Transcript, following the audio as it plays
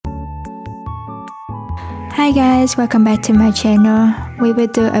Hi guys, welcome back to my channel. We will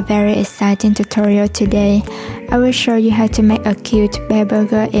do a very exciting tutorial today. I will show you how to make a cute bear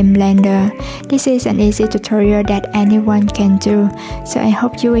burger in Blender. This is an easy tutorial that anyone can do, so I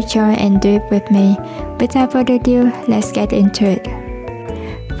hope you will join and do it with me. Without further ado, let's get into it.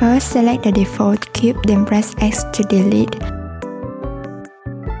 First, select the default cube, then press X to delete.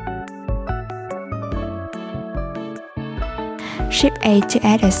 Shift A to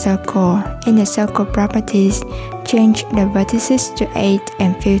add a circle. In the circle properties, change the vertices to 8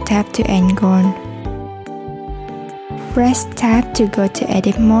 and fill tab to angle. Press tab to go to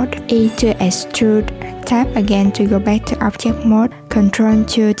edit mode, E to extrude, tab again to go back to object mode, Ctrl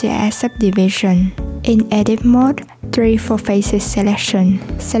 2 to add subdivision. In edit mode, 3 for faces selection.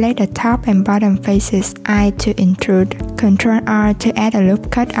 Select the top and bottom faces, I to intrude. Ctrl R to add a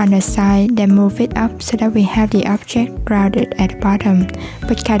loop cut on the side, then move it up so that we have the object rounded at the bottom,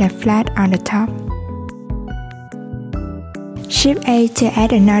 but kind of flat on the top. Shift A to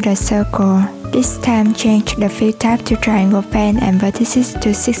add another circle. This time change the fill tab to triangle fan and vertices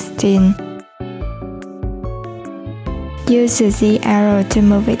to 16. Use the Z arrow to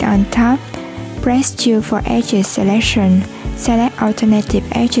move it on top. Press Q for edges selection. Select alternative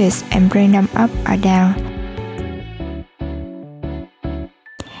edges and bring them up or down.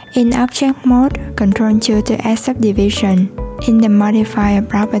 In object mode, Ctrl Q to add subdivision. In the modifier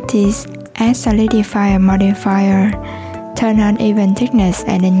properties, add solidifier modifier. Turn on even thickness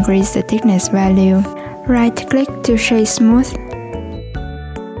and increase the thickness value. Right-click to shade smooth.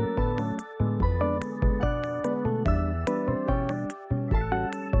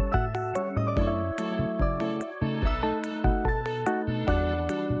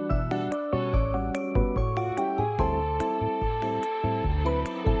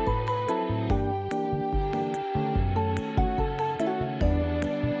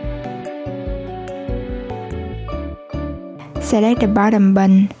 Select the bottom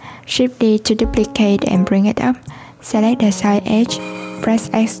bun, Shift D to duplicate and bring it up. Select the side edge, press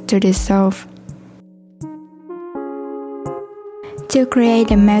X to dissolve. To create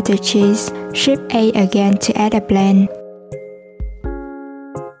the melted cheese, Shift A again to add a blend.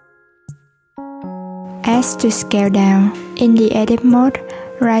 S to scale down. In the edit mode,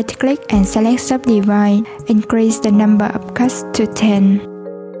 right-click and select subdivide. Increase the number of cuts to 10.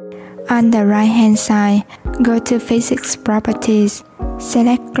 On the right-hand side, go to Physics Properties,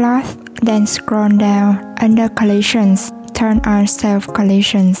 select Cloth, then scroll down. Under Collisions, turn on Self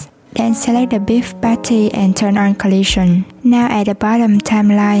Collisions. Then select the beef patty and turn on Collision. Now at the bottom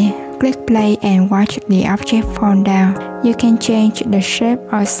timeline, click play and watch the object fall down. You can change the shape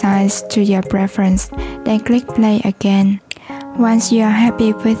or size to your preference, then click play again. Once you are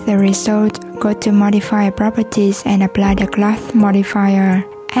happy with the result, go to Modify Properties and apply the Cloth modifier.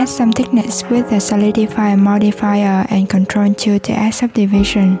 Add some thickness with the Solidify modifier and Ctrl 2 to add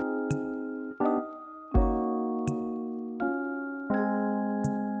subdivision.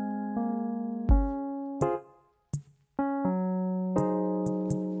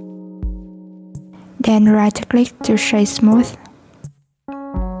 Then right-click to shade smooth.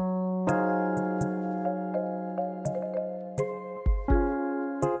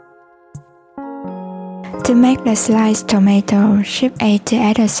 To make the sliced tomato, Shift A to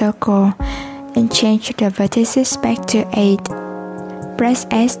add a circle and change the vertices back to 8. Press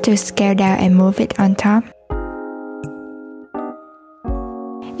S to scale down and move it on top.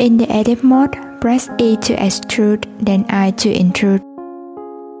 In the edit mode, press E to extrude, then I to intrude.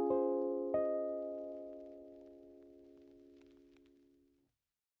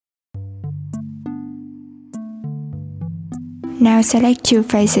 Now select 2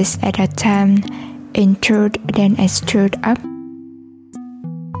 faces at a time. Intrude, then extrude up.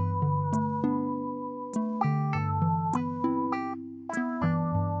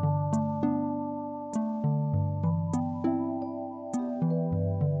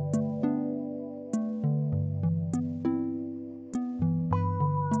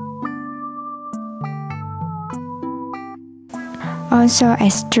 Also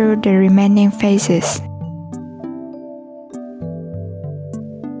extrude the remaining faces.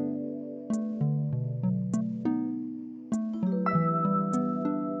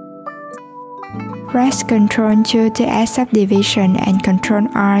 Press Ctrl 2 to add subdivision and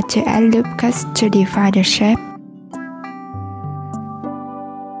Ctrl R to add loop cuts to define the shape.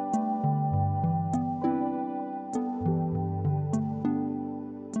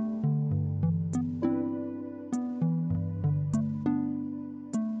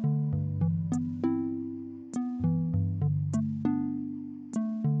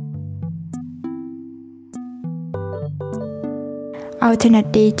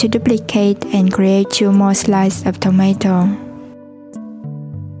 Alternate D to duplicate and create 2 more slices of tomato.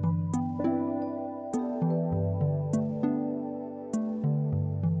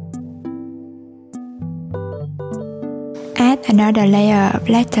 Add another layer of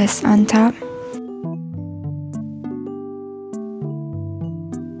lettuce on top.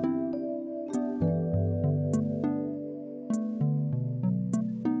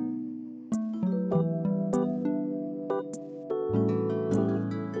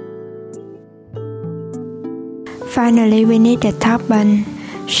 Finally, we need the top bun.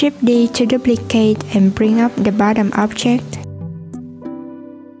 Shift D to duplicate and bring up the bottom object.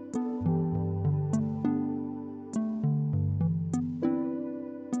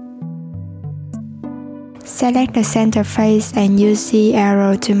 Select the center face and use the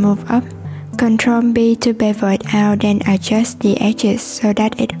arrow to move up. Ctrl B to bevel it out, then adjust the edges so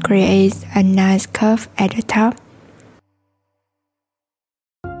that it creates a nice curve at the top.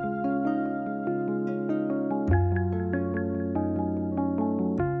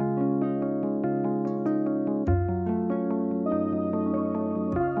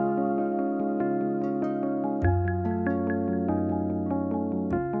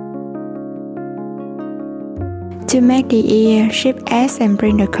 To make the ear, Shift S and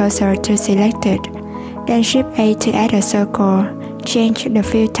bring the cursor to selected. Then Shift A to add a circle. Change the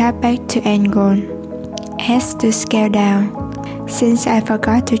fill tab back to angle. S to scale down. Since I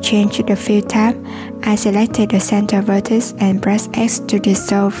forgot to change the fill tab, I selected the center vertex and press X to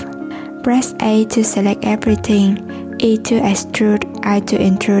dissolve. Press A to select everything, E to extrude, I to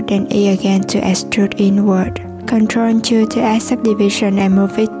intrude, and E again to extrude inward. Ctrl Q to add subdivision and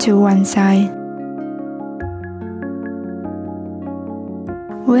move it to one side.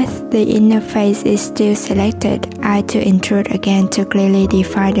 With the inner face is still selected, I to intrude again to clearly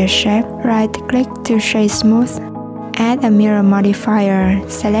define the shape. Right-click to shade smooth. Add a mirror modifier.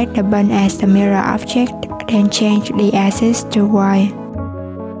 Select the bun as the mirror object, then change the axis to Y.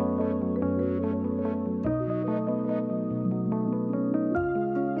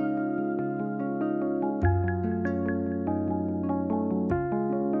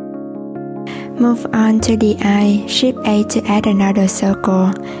 Move on to the eye. Shift A to add another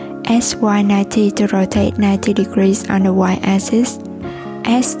circle. SY 90 to rotate 90 degrees on the Y axis.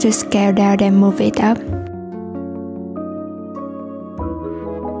 S to scale down and move it up.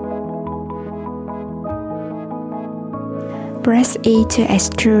 Press E to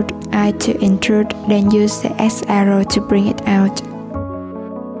extrude, I to intrude, then use the X arrow to bring it out.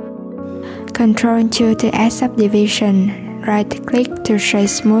 Ctrl Q to add subdivision. Right-click to shade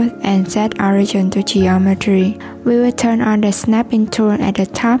smooth and set origin to geometry. We will turn on the snapping tool at the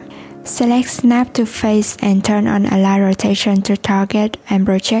top. Select snap to face and turn on align rotation to target and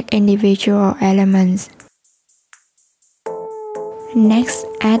project individual elements. Next,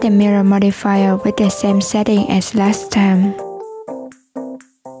 add the mirror modifier with the same setting as last time.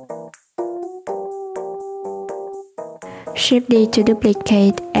 Shift D to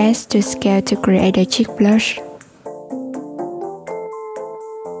duplicate, S to scale to create a cheek blush.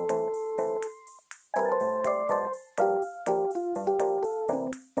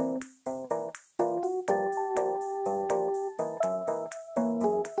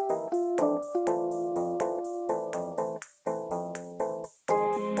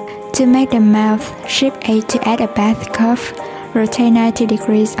 To make the mouth, Shift A to add a path curve. Rotate 90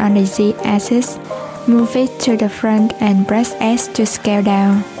 degrees on the Z axis. Move it to the front and press S to scale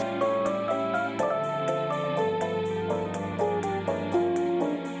down.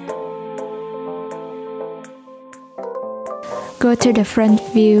 Go to the front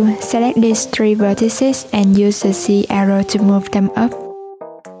view, select these 3 vertices and use the Z arrow to move them up.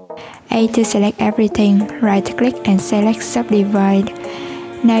 A to select everything, right-click and select Subdivide.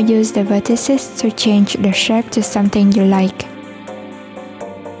 Now use the vertices to change the shape to something you like.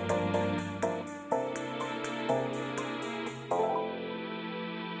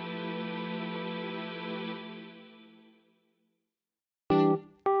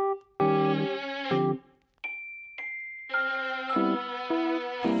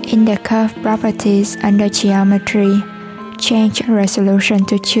 In the curve properties under geometry, change resolution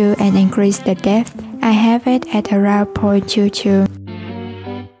to 2 and increase the depth. I have it at around 0.22.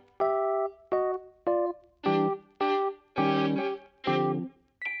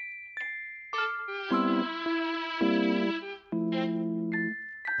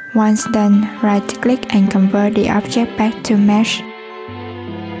 Once done, right-click and convert the object back to mesh.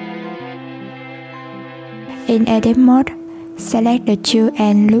 In edit mode, select the 2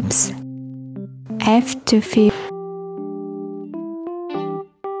 end loops. F to fill.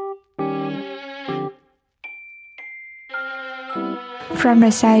 From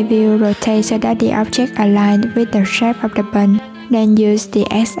the side view, rotate so that the object aligns with the shape of the bun. Then use the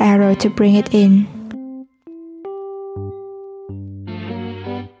X arrow to bring it in.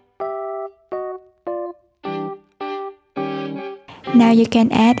 Now you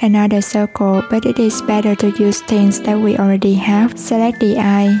can add another circle, but it is better to use things that we already have. Select the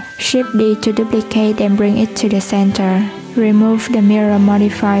eye, Shift D to duplicate and bring it to the center. Remove the mirror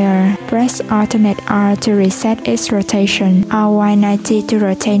modifier. Press alternate R to reset its rotation. RY90 to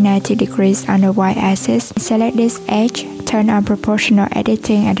rotate 90 degrees on the y-axis. Select this edge. Turn on proportional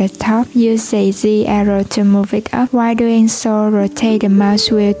editing at the top. Use the Z arrow to move it up. While doing so, rotate the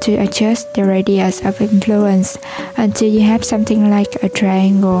mouse wheel to adjust the radius of influence until you have something like a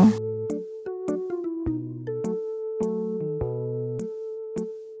triangle.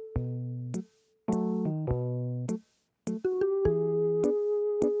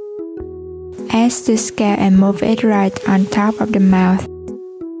 Add to scale and move it right on top of the mouth.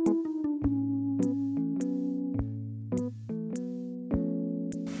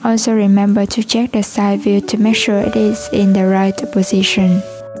 Also remember to check the side view to make sure it is in the right position.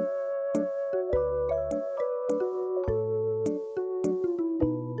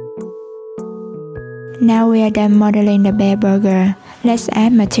 Now we are done modeling the bear burger. Let's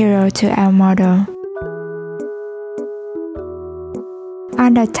add material to our model.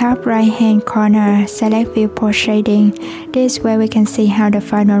 On the top right hand corner, select viewport shading. This is where we can see how the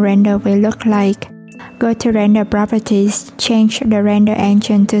final render will look like. Go to render properties, change the render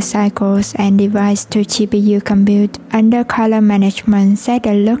engine to cycles and device to GPU compute. Under color management, set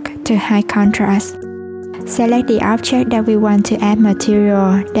the look to high contrast. Select the object that we want to add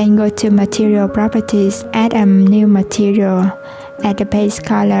material, then go to material properties, add a new material. Add the base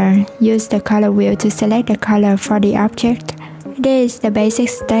color. Use the color wheel to select the color for the object. This is the basic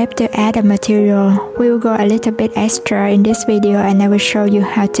step to add a material. We will go a little bit extra in this video and I will show you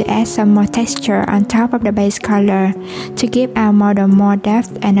how to add some more texture on top of the base color to give our model more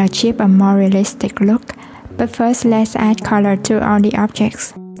depth and achieve a more realistic look. But first, let's add color to all the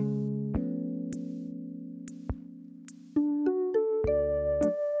objects.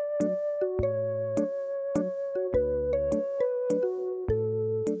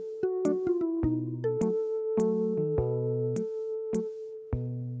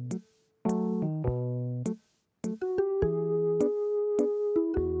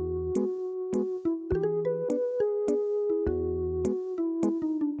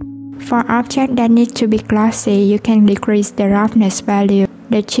 For objects that need to be glossy, you can decrease the roughness value.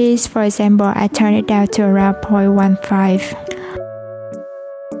 The cheese, for example, I turn it down to around 0.15.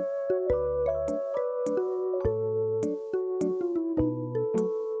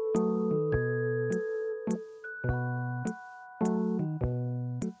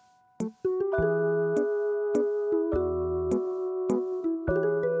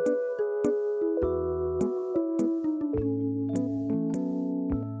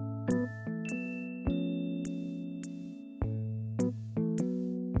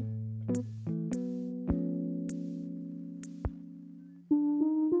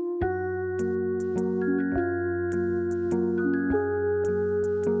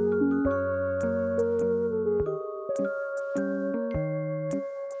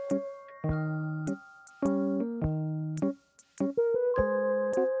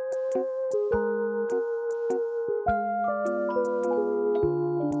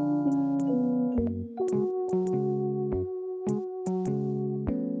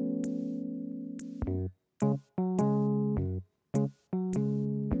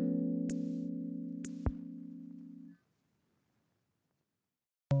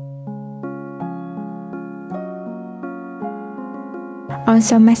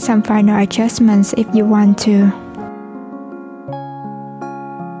 Also make some final adjustments if you want to.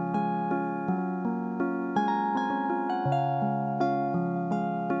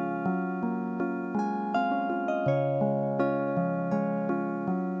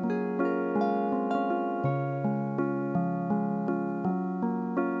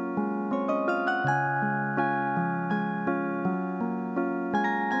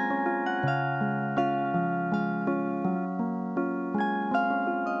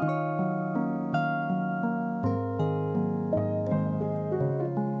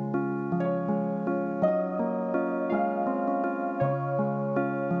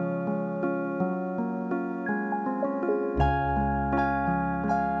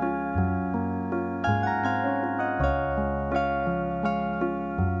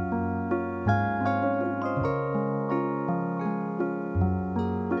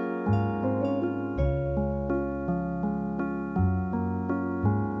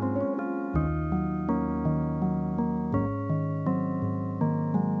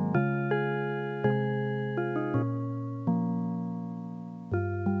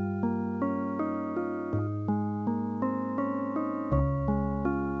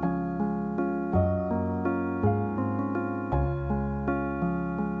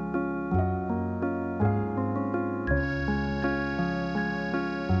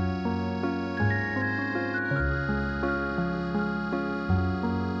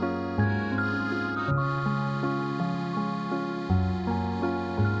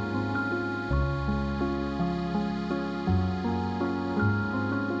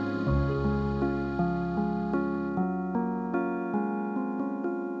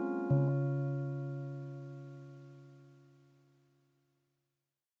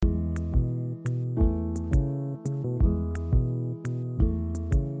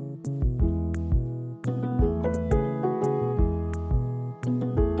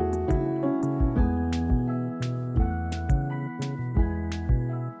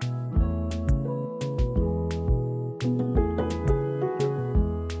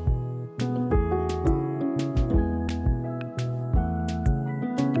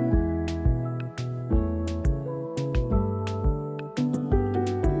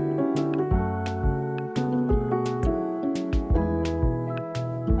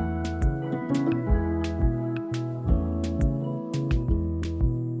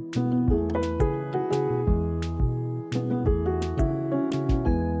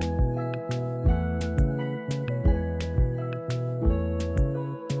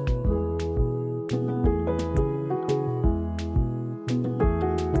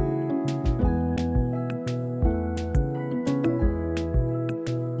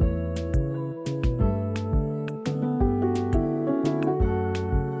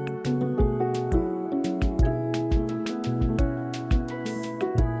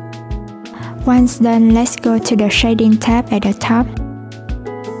 Once done, let's go to the shading tab at the top.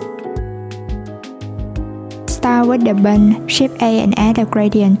 Start with the bun, Shift A and add a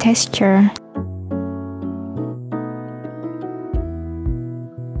gradient texture.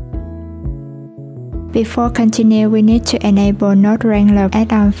 Before continue, we need to enable Node Wrangler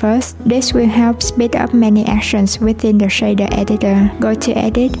add-on first. This will help speed up many actions within the shader editor. Go to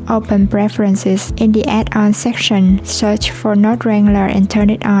Edit, open Preferences. In the add-on section, search for Node Wrangler and turn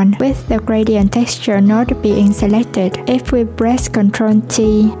it on, with the gradient texture node being selected. If we press Ctrl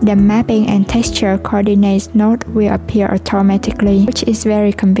T, the mapping and texture coordinates node will appear automatically, which is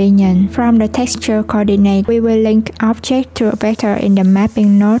very convenient. From the texture coordinate, we will link object to a vector in the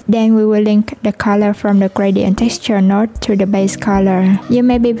mapping node. Then we will link the color from the gradient texture node to the base color. You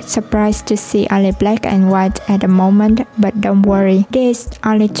may be surprised to see only black and white at the moment, but don't worry, this is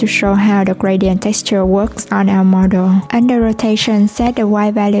only to show how the gradient texture works on our model. Under rotation, set the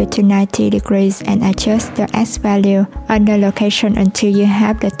Y value to 90 degrees and adjust the X value under location until you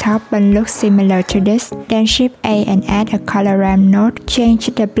have the top bun look similar to this. Then Shift A and add a color ramp node. Change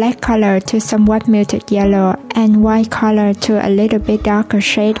the black color to somewhat muted yellow and white color to a little bit darker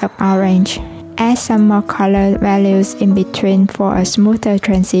shade of orange. Add some more color values in between for a smoother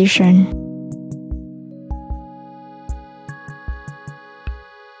transition.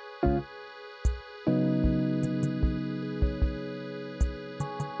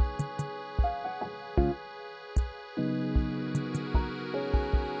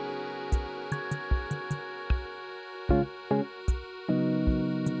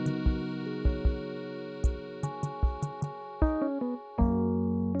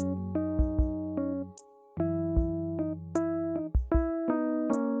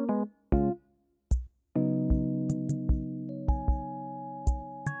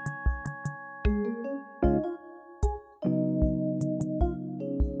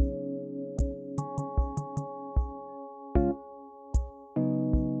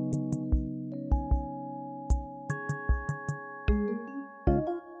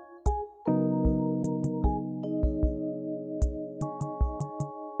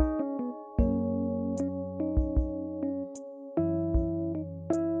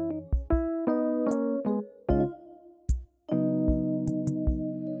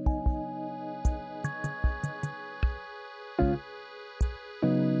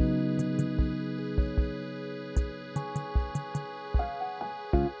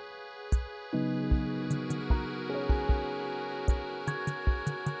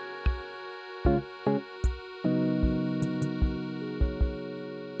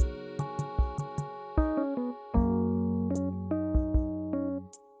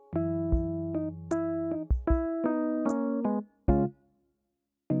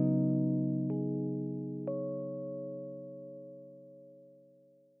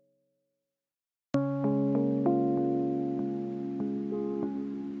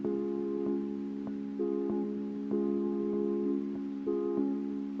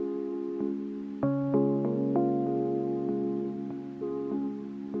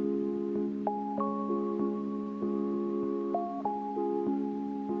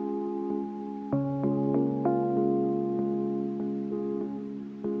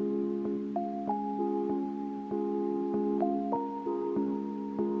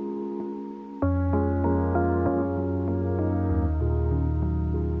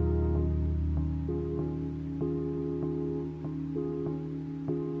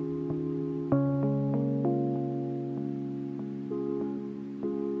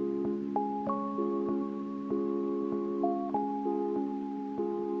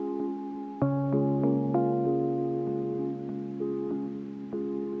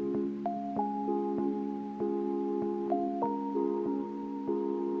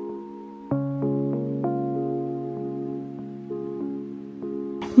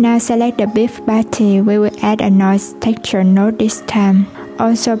 Now select the beef patty. We will add a noise texture node this time.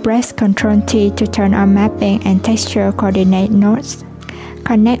 Also press Ctrl T to turn on mapping and texture coordinate nodes.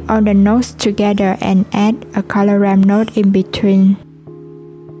 Connect all the nodes together and add a color ramp node in between.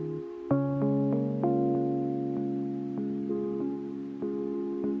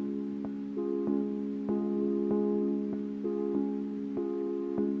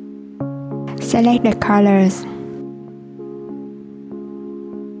 Select the colors.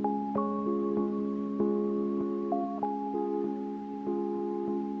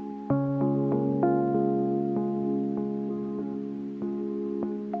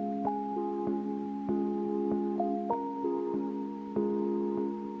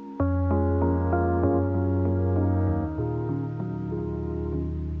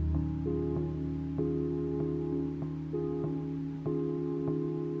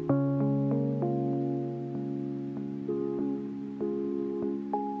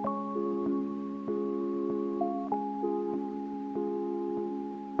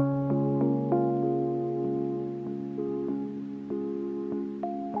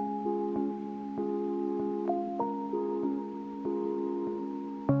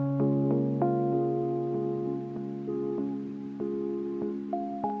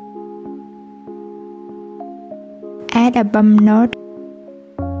 Add a bump node.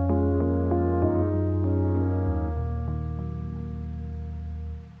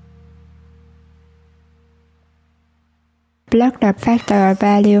 Block the factor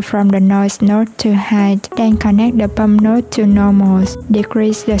value from the noise node to height, then connect the bump node to normals.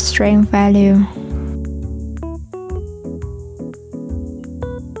 Decrease the strength value.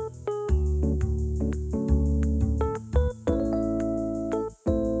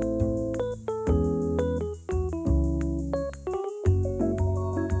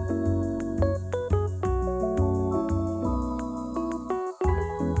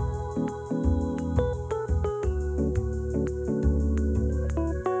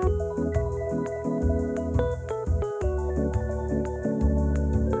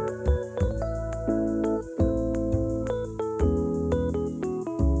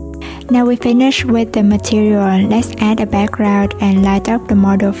 Now we finish with the material. Let's add a background and light up the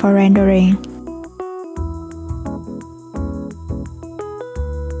model for rendering.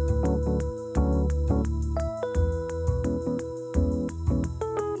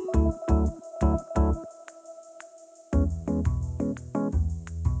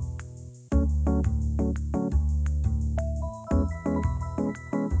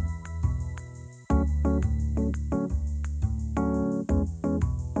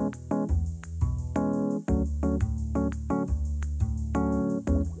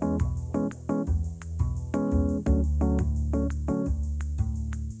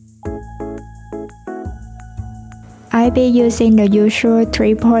 I'll be using the usual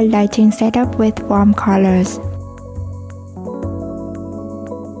 3-pole lighting setup with warm colors.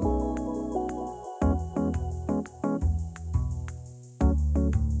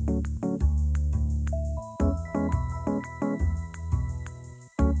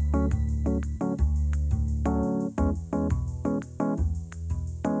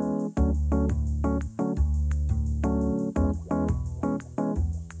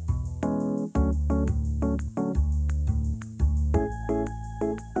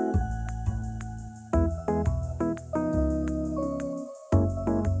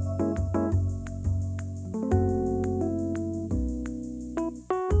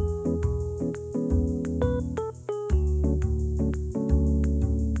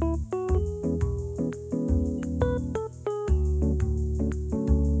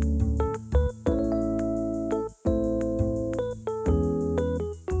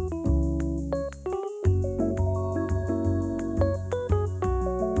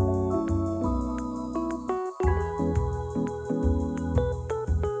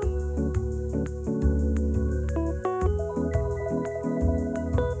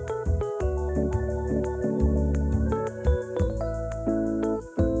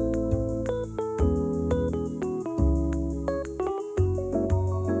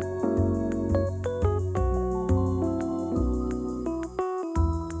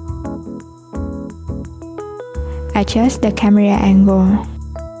 Adjust the camera angle.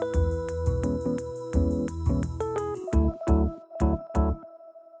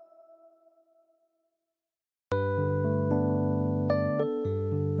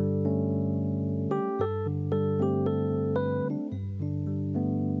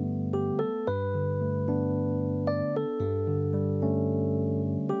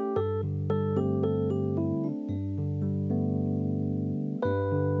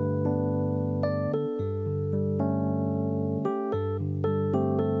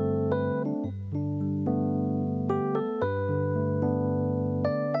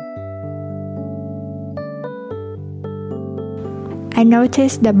 I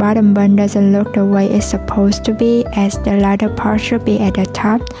noticed the bottom bun doesn't look the way it's supposed to be, as the lighter part should be at the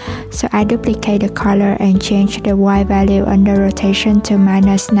top, so I duplicate the color and change the Y value under rotation to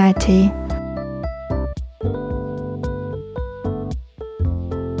 -90.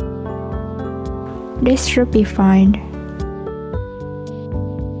 This should be fine.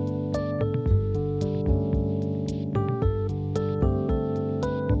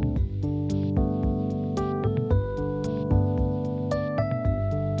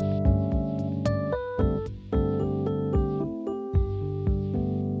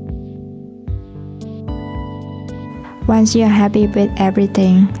 Once you're happy with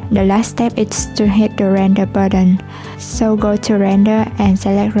everything, the last step is to hit the render button. So go to render and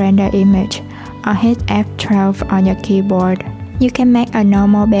select render image, or hit F12 on your keyboard. You can make a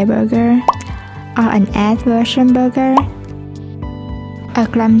normal burger, or an ad version burger, a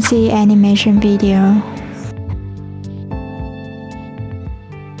clumsy animation video,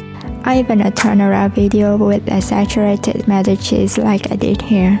 or even a turnaround video with a saturated melted cheese like I did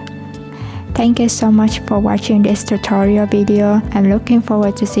here. Thank you so much for watching this tutorial video. I'm looking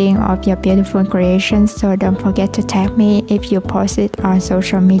forward to seeing all of your beautiful creations, so don't forget to tag me if you post it on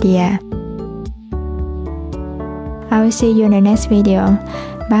social media. I will see you in the next video.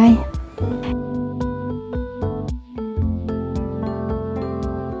 Bye!